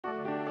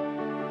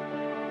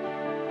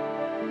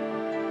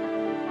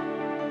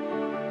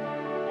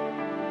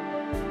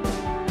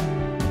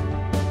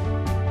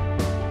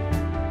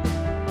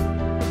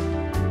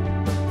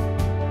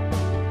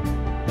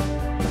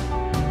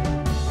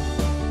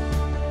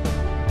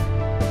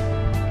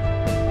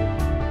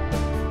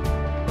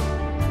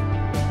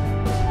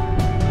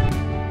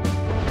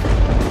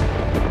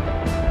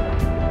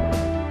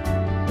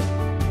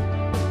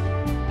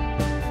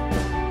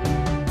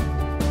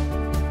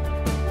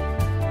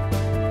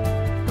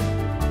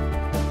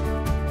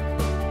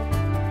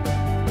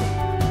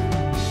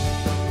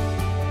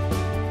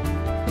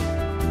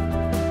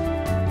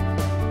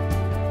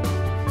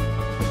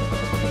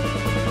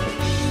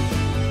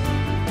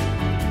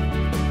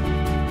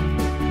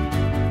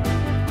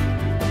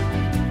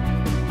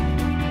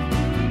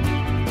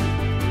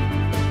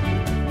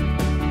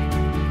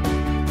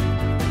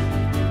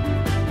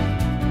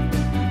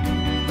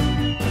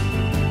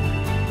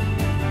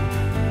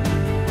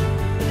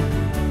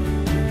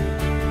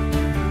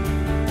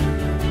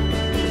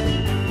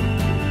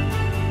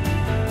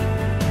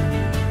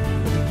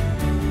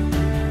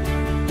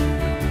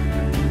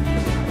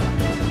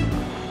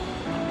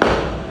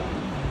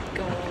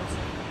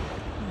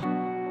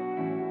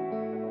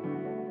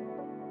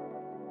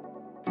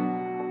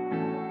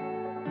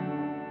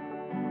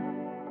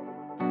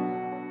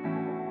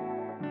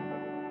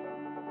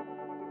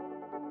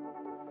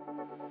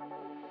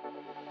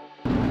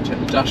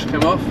dash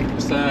cam off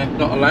because they're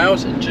not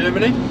allowed in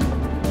Germany.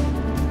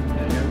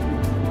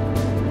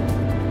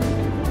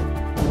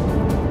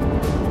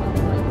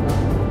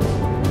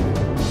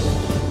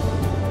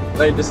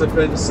 Lane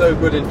discipline is so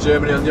good in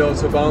Germany on the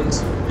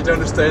autobahns. You don't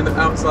have to stay in the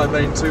outside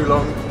lane too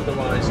long,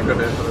 otherwise you're going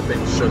to have a big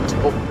shunt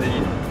up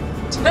the...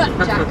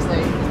 Jackson.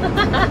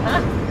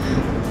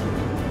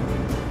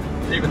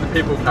 Even the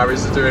people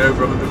carriers are doing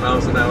over 100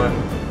 miles an hour.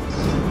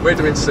 We're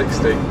doing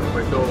 60 and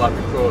we feel like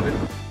we're crawling.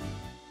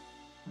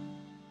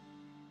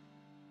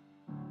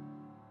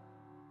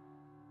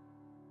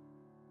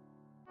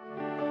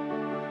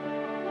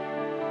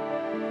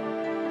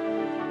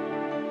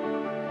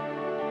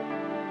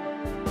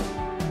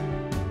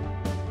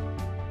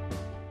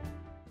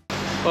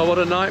 Well, what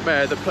a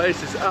nightmare. The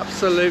place is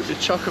absolutely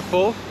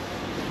chock-a-full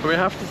and we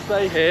have to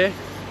stay here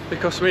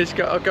because we need to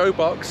get our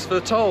GoBox for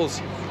the tolls.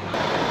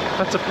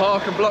 Had to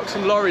park and block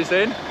some lorries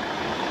in.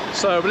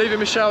 So I'm leaving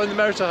Michelle in the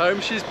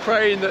motorhome. She's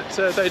praying that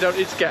they don't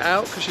need to get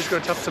out because she's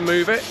going to have to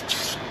move it.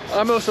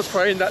 I'm also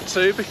praying that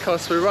too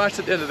because we're right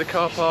at the end of the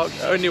car park.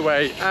 The only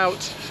way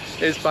out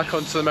is back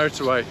onto the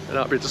motorway and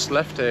I'll be just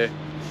left here.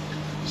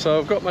 So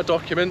I've got my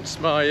documents,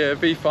 my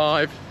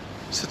V5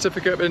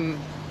 certificate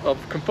of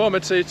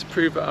conformity to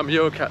prove that I'm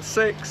Eurocat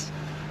 6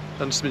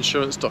 and some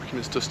insurance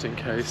documents just in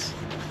case.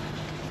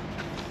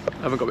 I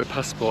haven't got my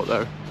passport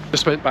though.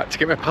 Just went back to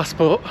get my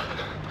passport.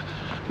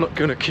 I'm not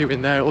going to queue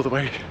in there all the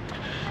way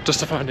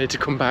just if I need to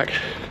come back.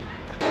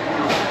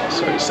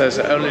 So it says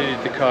I only need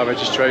the car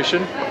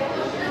registration.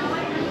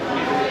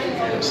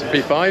 It's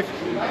V5.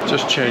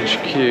 Just change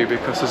queue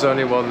because there's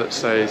only one that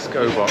says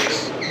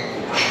GoBox.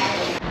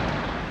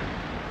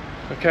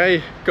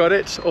 Okay, got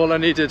it. All I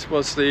needed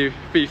was the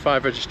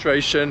V5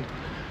 registration.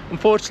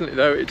 Unfortunately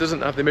though, it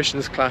doesn't have the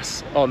emissions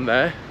class on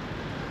there.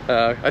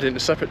 I did a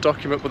separate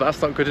document, but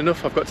that's not good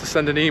enough. I've got to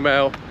send an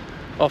email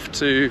off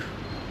to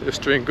the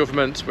Austrian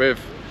government with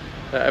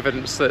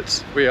evidence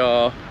that we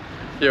are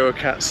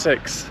Eurocat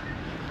 6.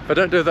 If I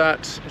don't do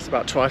that, it's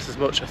about twice as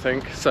much I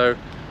think, so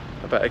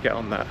I better get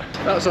on that.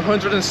 That was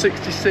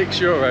 166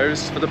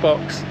 euros for the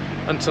box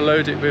and to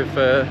load it with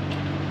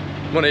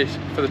money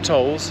for the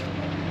tolls.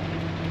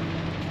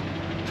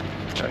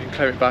 I can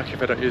claim it back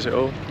if I don't use it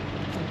all.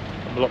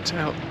 I'm locked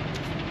out.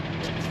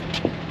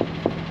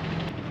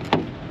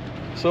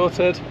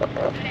 Sorted.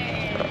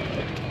 Hey,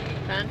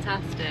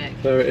 fantastic.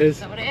 There it is.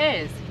 Is that what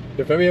it is?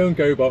 Your very own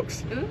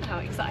GoBox. Ooh, how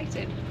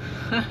exciting.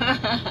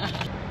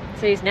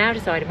 So he's now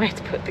decided where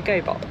to put the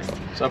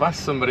GoBox. So I've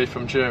asked somebody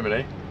from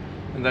Germany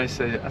and they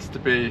say it has to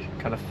be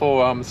kind of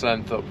 4 arms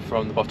length up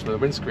from the bottom of the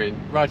windscreen,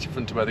 right in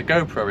front of where the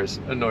GoPro is,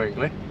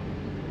 annoyingly.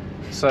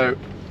 So...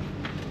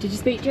 Did you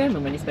speak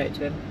German when you spoke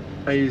to him?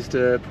 I used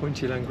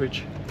pointy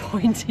language.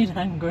 Pointy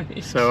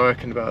language. So I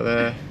reckon about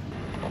there.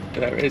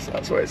 There it is,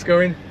 that's where it's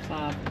going.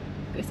 Fab.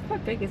 It's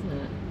quite big, isn't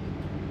it?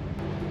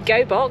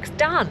 GoBox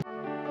done!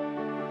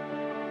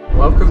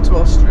 Welcome to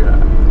Austria.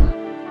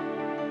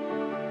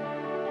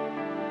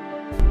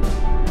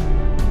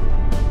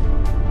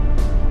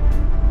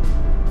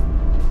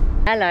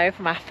 Hello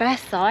from our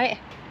first site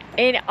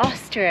in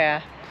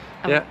Austria.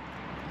 Yeah.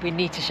 We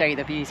need to show you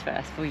the views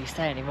first before you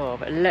say any more,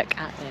 but look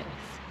at this.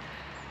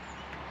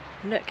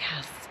 Look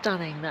how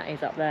stunning that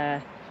is up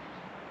there.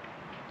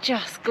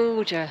 Just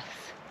gorgeous.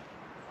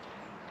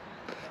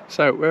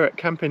 So we're at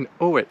Camping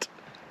Auwit.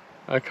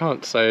 I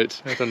can't say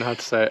it, I don't know how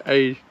to say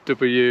it.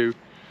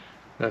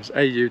 No, it's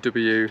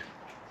A-U-W-I-R-T.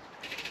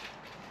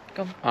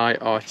 Go on.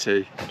 I'll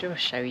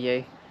show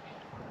you.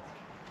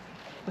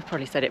 We've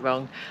probably said it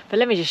wrong, but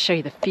let me just show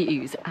you the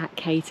views at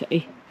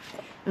Katie.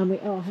 And we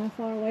are how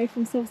far away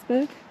from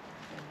Salzburg?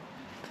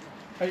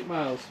 8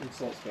 miles from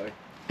Salzburg.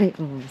 8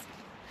 miles.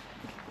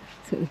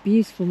 So the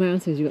beautiful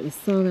mountains, you've got the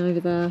sun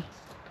over there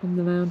on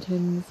the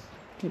mountains,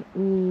 going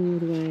all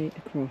the way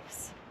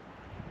across.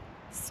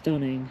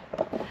 Stunning. I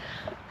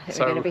think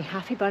we're going to be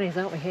happy bunnies,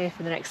 aren't we, here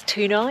for the next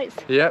 2 nights?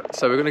 Yep,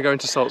 so we're going to go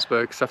into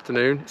Salzburg this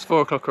afternoon. It's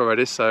 4 o'clock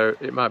already, so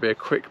it might be a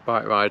quick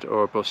bike ride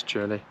or a bus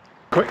journey.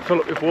 Quick fill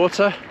up with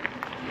water,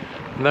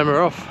 and then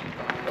we're off.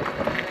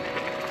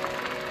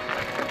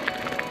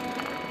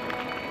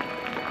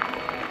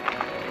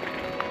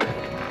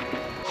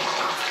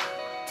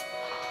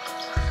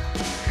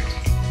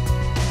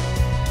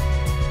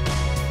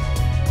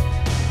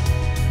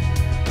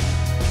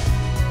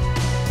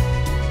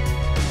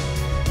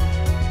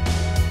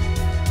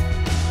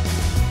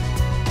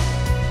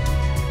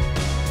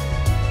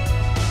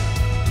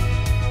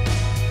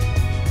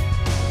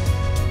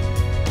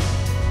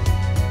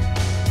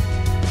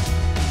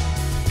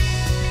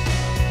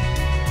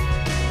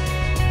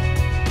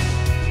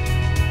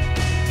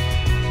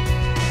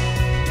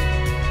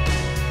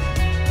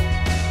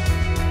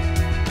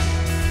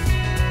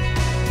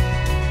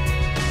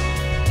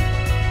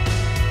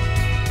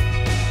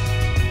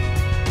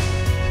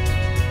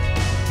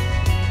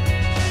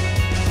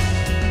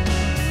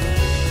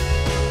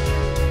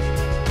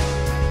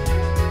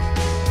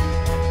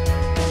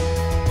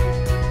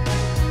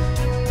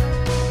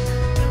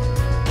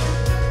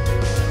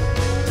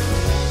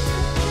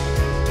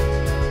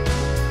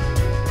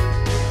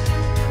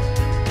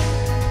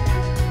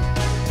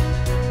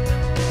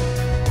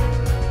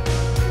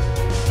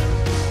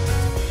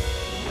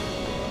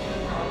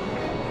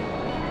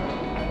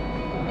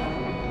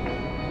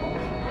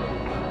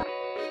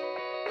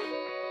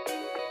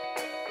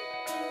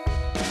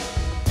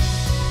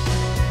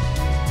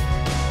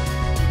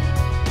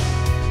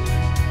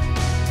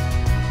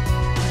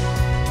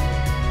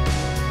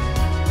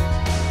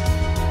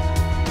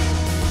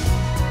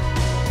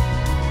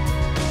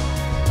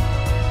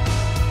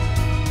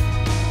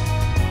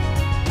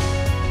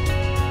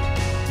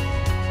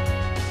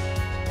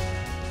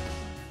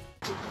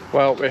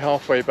 Well, we're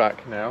halfway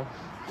back now.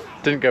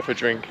 Didn't go for a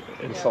drink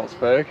in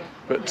Salzburg,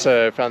 but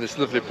found this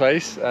lovely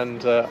place,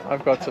 and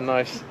I've got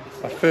my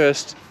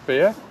first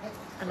beer.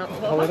 And that's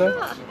Holiday.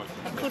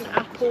 It's called an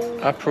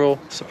apple. April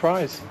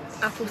surprise.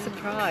 Apple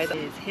surprise.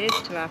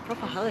 Here's to our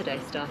proper holiday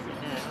starting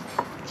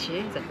now.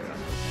 Cheers, everyone.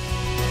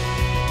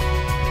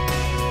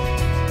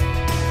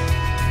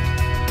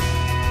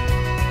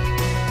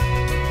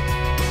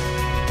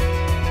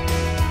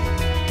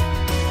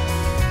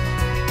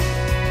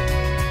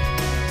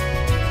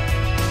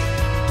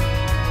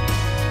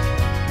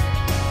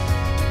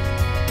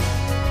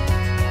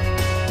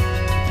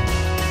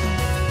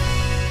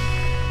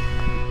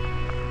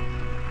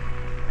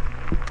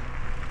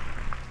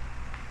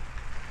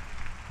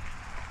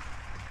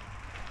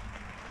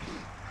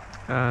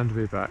 And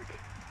we're back.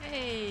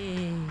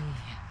 Hey,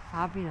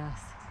 fabulous.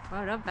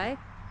 Well done, babe.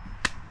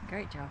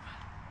 Great job.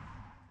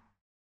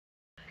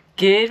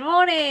 Good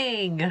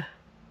morning.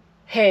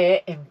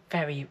 Here in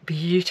very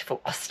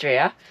beautiful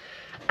Austria.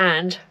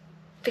 And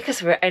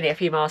because we're only a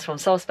few miles from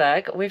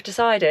Salzburg, we've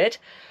decided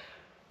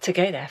to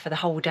go there for the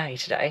whole day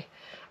today.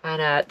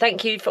 And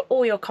thank you for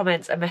all your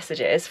comments and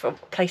messages for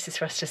places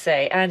for us to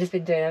see. Andy's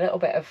been doing a little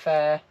bit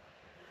of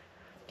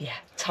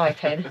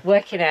typing,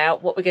 working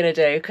out what we're going to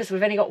do, because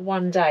we've only got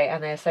one day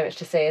and there's so much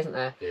to see, isn't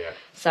there? Yeah.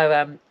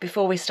 So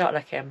before we start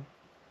looking, I'm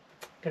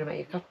going to make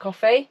you a cup of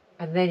coffee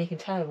and then you can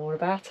tell them all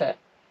about it.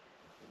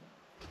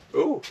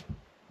 Ooh,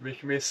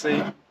 making me a C,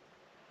 a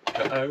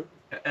O,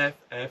 a F,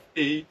 F,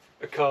 E,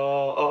 a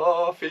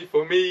coffee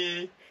for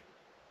me.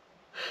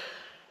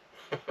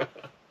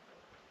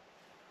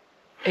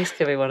 It's going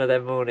to be one of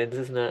them mornings,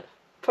 isn't it?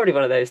 Probably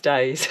one of those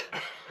days.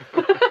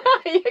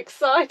 Are you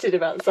excited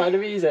about the sound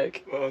of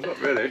music? Well, not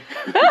really.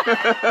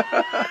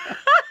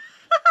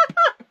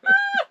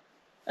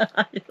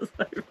 You're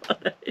so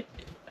funny.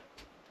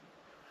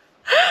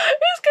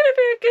 It's going to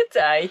be a good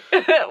day.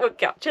 We'll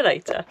catch you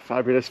later.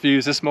 Fabulous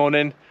views this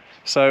morning.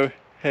 So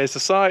here's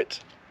the site.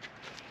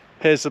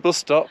 Here's the bus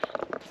stop.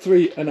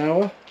 3 an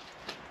hour.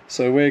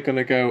 So we're going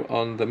to go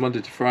on the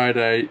Monday to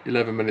Friday,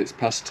 11 minutes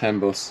past 10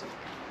 bus.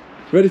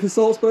 Ready for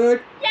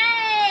Salzburg?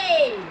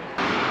 Yay!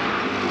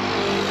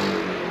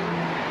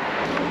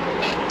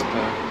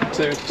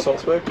 Same for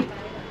Salzburg.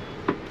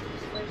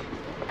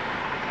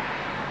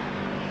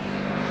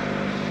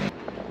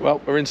 Well,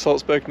 we're in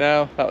Salzburg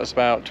now. That was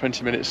about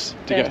 20 minutes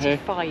to get here.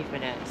 5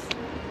 minutes.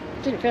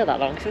 Didn't feel that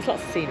long because there's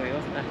lots of scenery,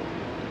 wasn't there?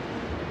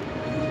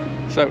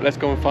 So let's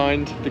go and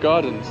find the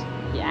gardens.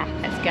 Yeah,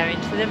 let's go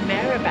into the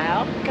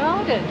Mirabelle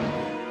garden.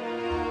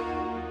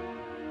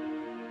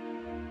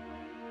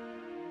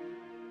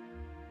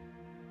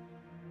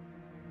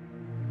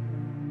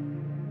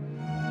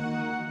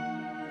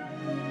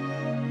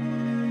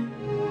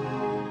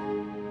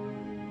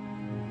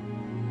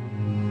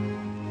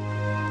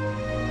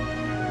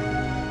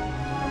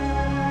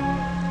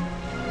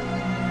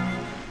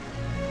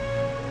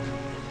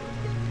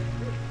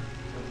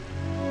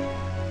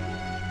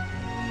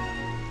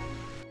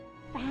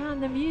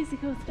 The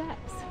musical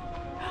steps.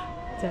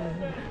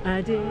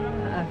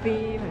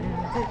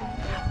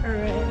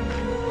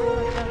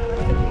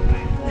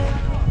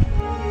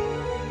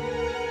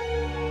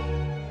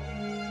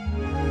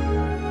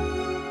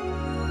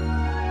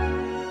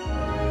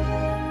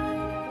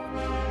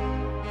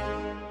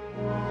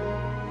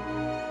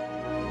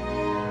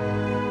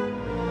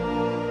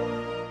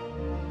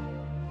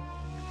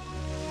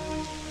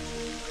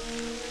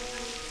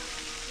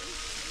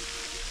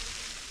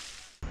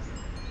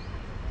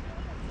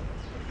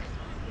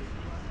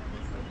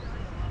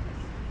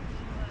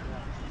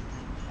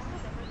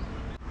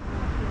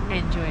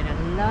 Enjoying a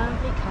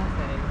lovely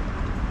coffee.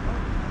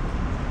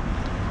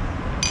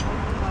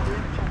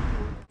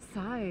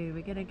 So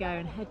we're going to go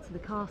and head to the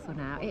castle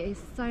now. It is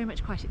so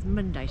much quieter. It's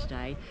Monday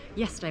today.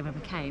 Yesterday when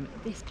we came,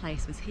 this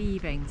place was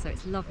heaving, so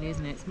it's lovely,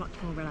 isn't it? It's much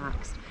more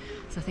relaxed.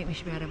 So I think we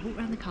should be able to walk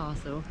around the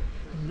castle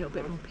in a little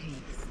bit more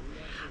peace.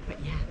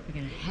 But yeah, we're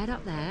going to head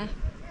up there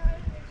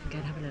and go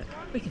and have a look.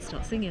 We can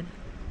start singing.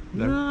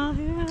 No.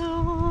 The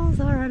hills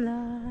are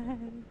alive.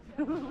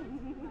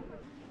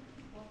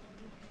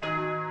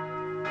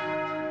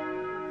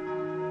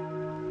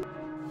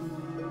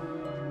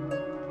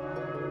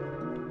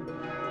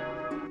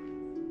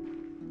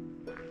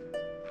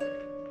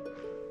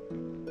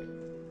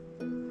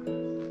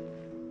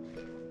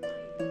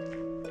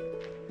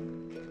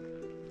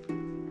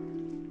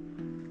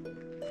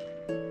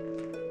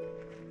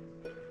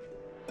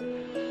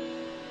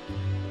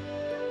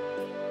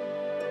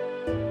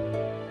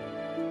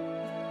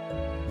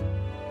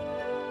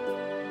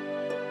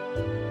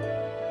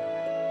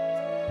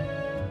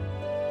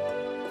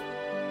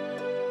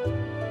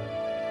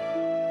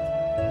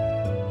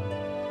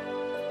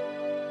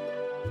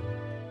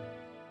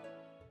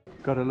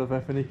 Gotta love her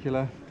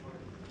funicular.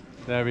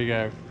 There we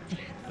go.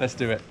 Let's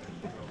do it.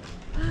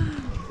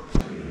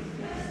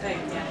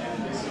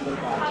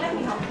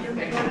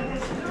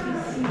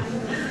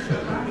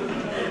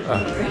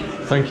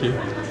 Thank you.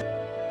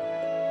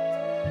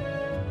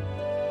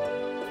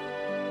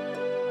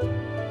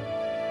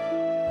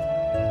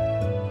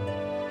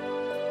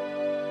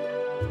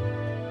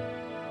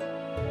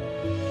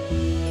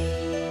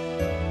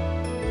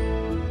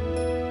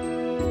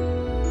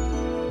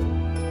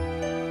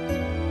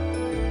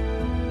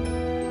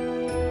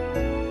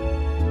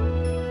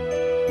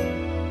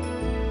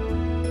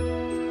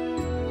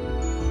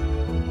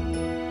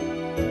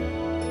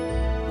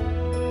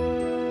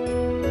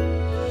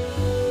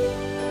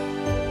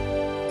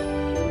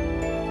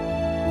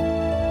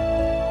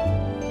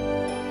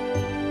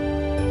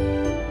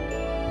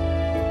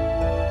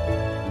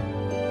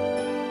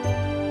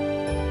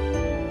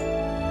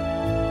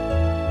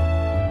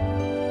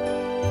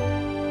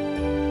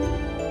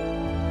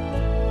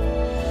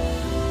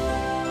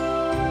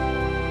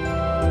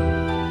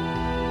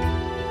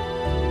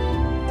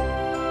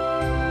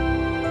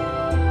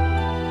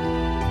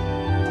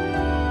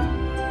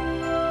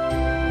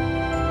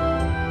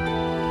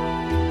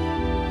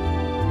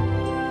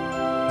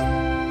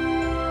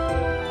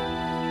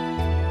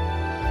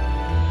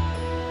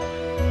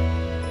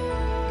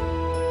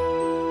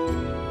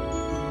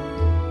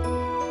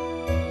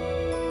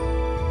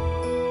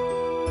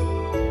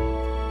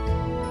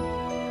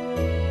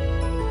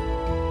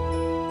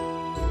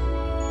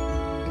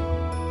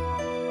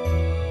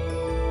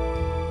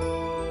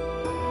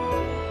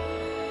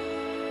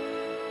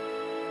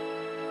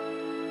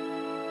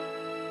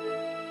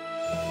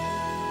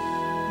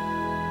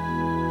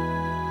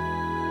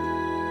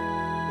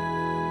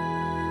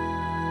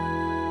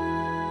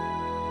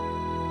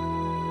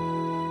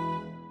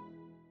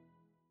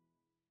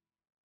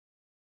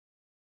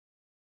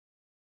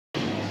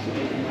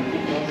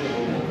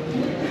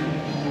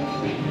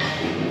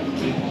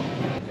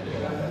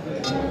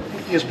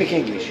 You speak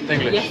English?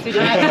 English. Yes, we do.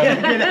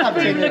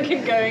 We're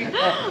looking going.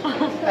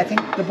 I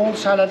think the bowl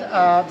salad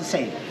are the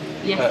same.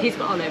 Yes, he's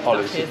got olives.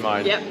 Olives that's is his.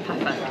 mine. Yep,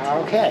 perfect.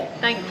 Okay.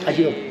 Thank And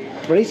you.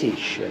 you're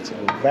British. It's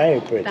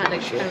very British. That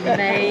looks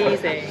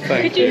amazing.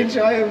 Thank Could you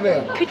Enjoy a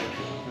meal.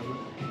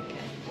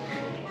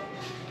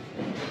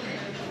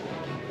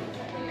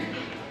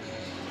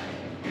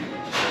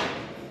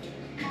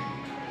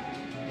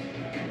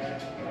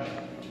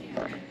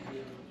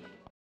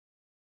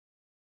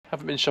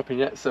 Haven't been shopping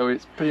yet, so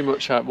it's pretty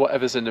much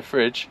whatever's in the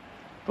fridge.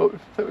 But I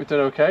think we've done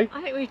okay.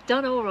 I think we've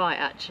done all right,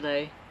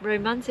 actually.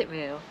 Romantic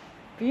meal,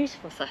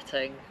 beautiful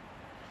setting.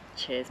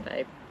 Cheers,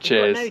 babe.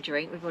 Cheers. We've got no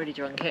drink. We've already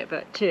drunk it,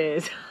 but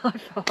cheers.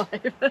 High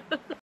five.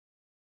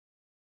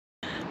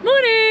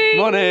 Morning.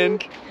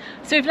 Morning.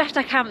 So we've left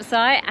our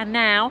campsite and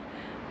now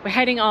we're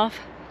heading off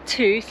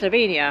to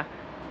Slovenia.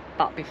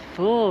 But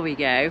before we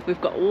go, we've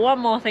got one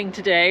more thing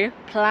to do.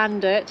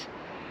 Planned it.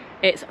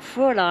 It's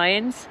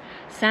Fräulein's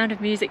Sound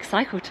of Music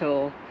cycle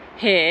tour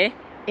here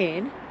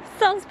in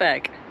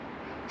Salzburg.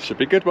 Should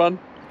be a good one.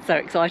 So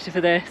excited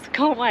for this,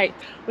 can't wait.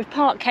 We've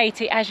parked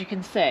Katie, as you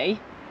can see.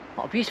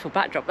 What a beautiful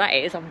backdrop that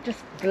is, I'm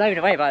just blown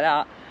away by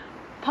that.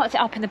 Parked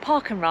it up in the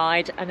park and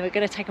ride, and then we're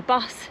going to take a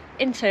bus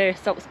into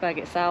Salzburg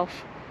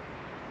itself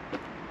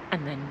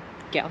and then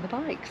get on the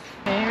bikes.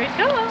 Here we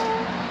go.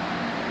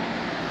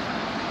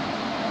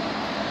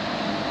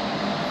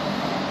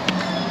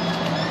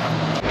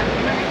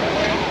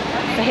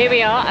 So here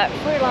we are at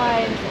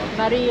Fräulein's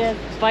Maria's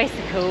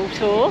bicycle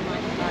tour.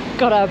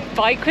 Got a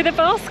bike with a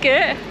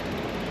basket.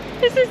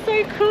 This is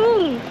so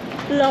cool.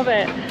 Love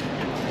it.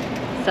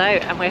 So,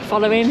 and we're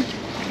following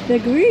the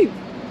group.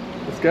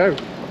 Let's go.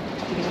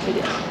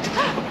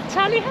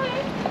 Charlie,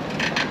 hi.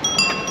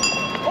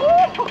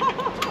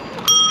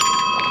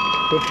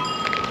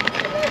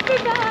 Look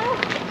at that.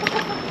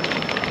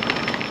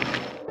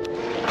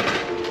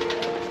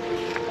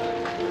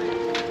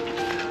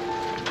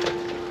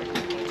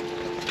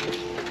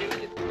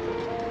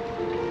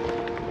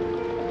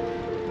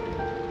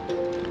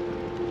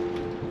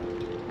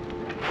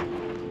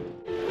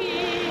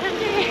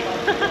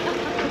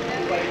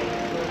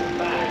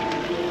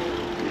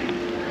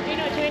 You're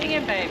not joining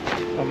in, babe?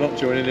 I'm not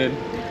joining in.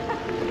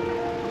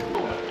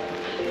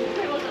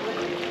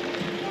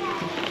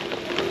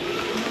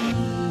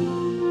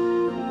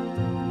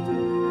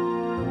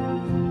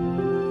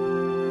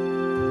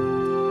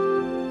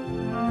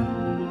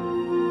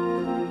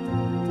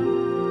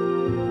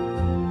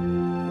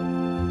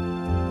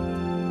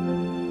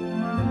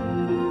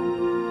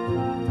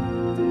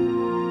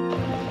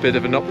 Bit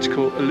of an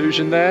optical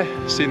illusion there,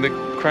 seeing the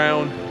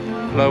crown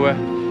lower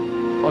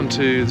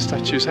onto the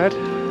statue's head.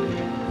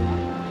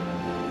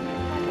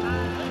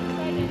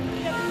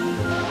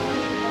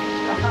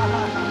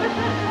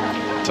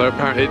 So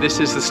apparently this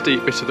is the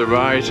steep bit of the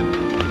ride.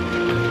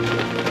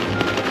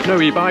 No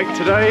e-bike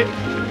today,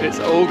 it's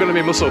all going to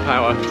be muscle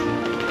power.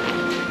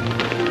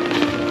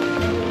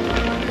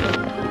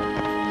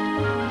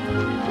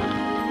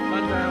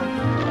 Man down.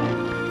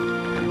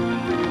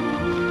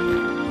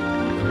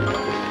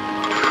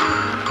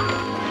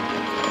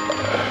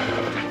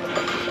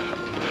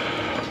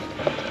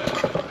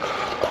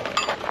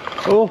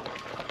 Oh,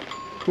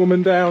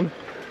 woman down.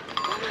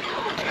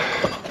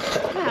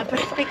 Yeah, but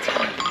it's big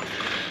time.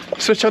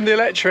 Switch on the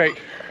electric.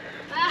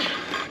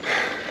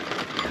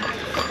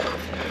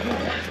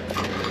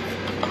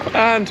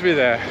 And we're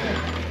there.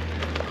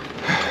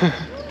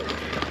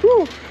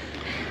 Woo.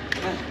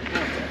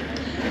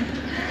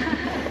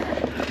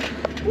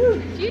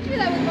 Do you do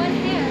that with one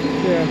hand?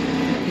 Yeah.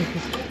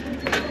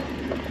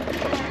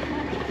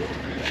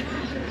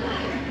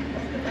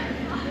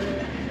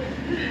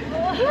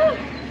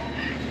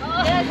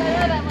 Yes, I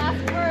know that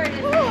last word.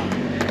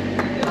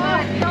 Oh,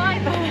 God.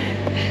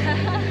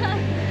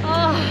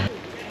 Oh.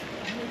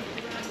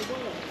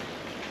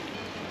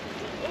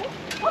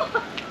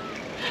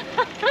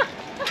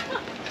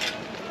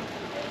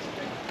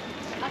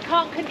 I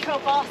can't control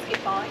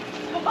basket bike.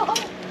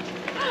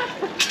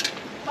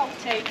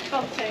 Bolty.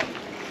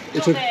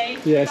 It's Not a, me.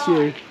 yes,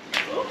 you.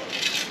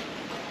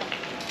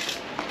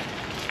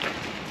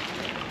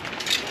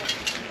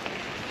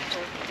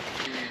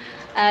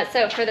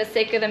 So for the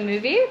sake of the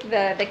movie,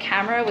 the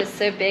camera was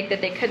so big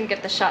that they couldn't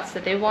get the shots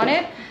that they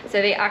wanted.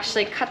 So they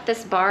actually cut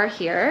this bar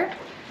here.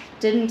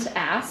 Didn't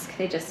ask,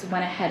 they just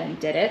went ahead and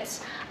did it.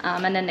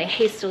 And then they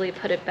hastily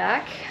put it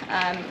back,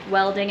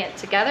 welding it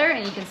together,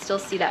 and you can still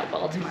see that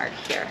weld mark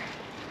here.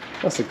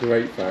 That's a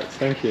great fact,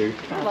 thank you.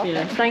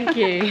 Fabulous, thank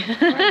you.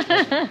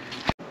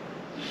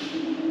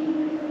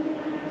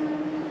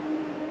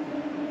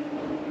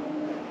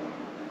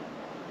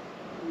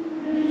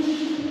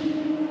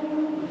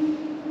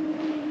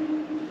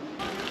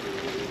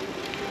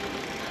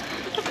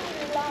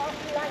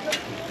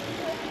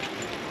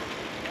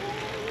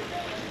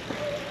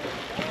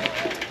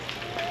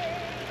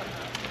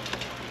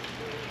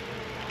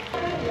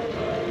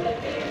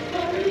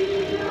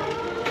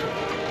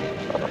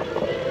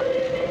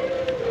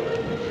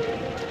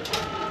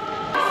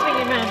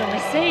 Swinging round on my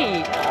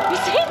seat. You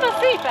see my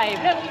seat, babe?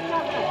 Look.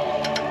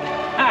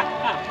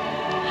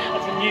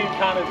 That's you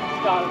kind of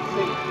start to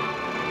sink.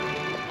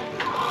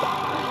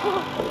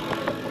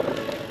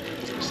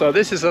 So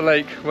this is a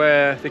lake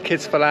where the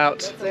kids fell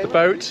out the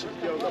boat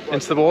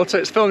into the water.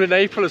 It's filmed in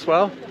April as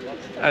well,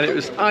 and it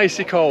was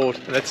icy cold.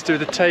 And let's do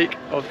the take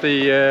of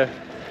the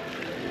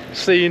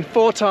scene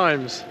 4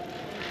 times.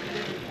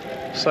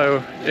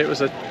 So it was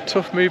a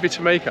tough movie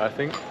to make, I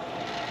think.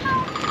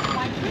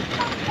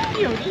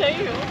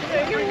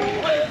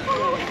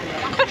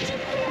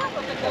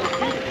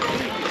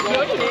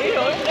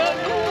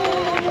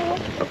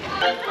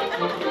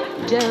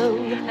 Doe,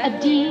 a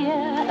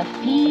deer, a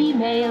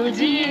female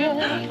deer,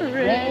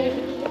 red,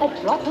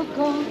 a drop of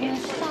golden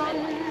sun.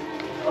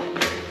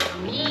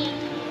 Me,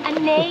 a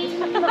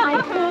name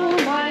I call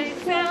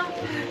myself,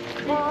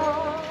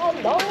 now a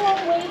long,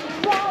 long way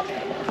to run.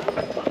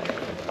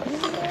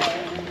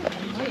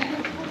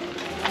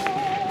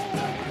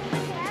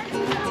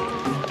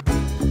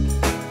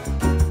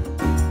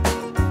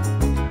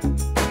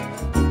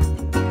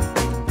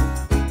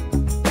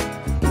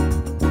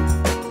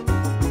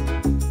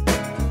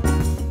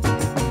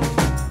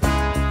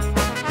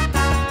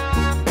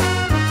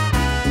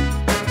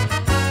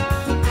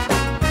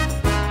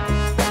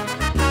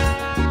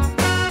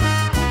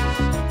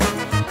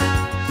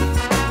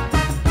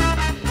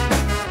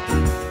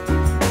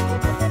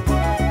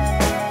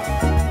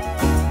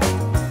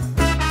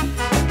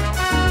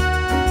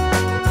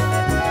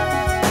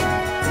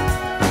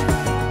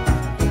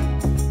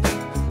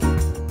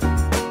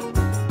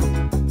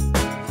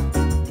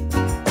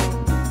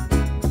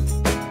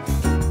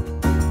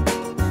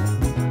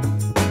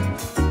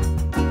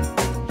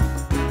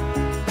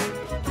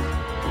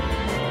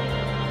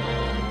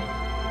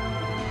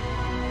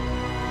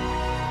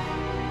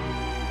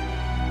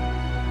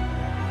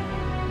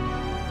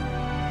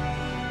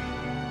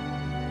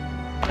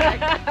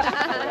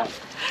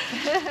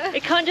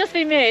 It can't just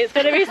be me, it's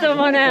going to be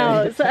someone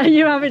else. Are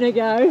you having a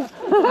go?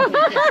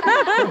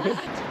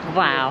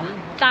 Wow,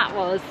 that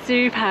was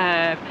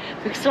superb.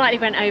 We slightly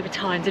went over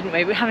time, didn't we?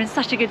 We were having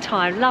such a good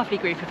time, lovely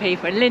group of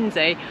people, and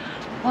Lindsay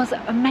was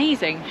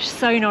amazing,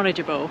 so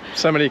knowledgeable.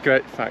 So many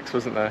great facts,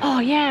 wasn't there? Oh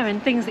yeah,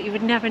 and things that you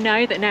would never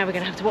know that now we're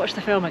going to have to watch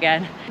the film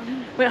again.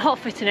 We're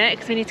hot-footing it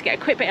because we need to get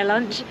a quick bit of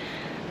lunch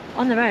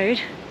on the road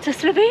to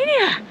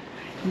Slovenia.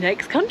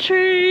 Next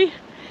country.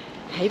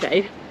 Hey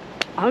babe.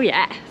 Oh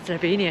yeah,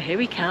 Slovenia, here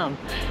we come.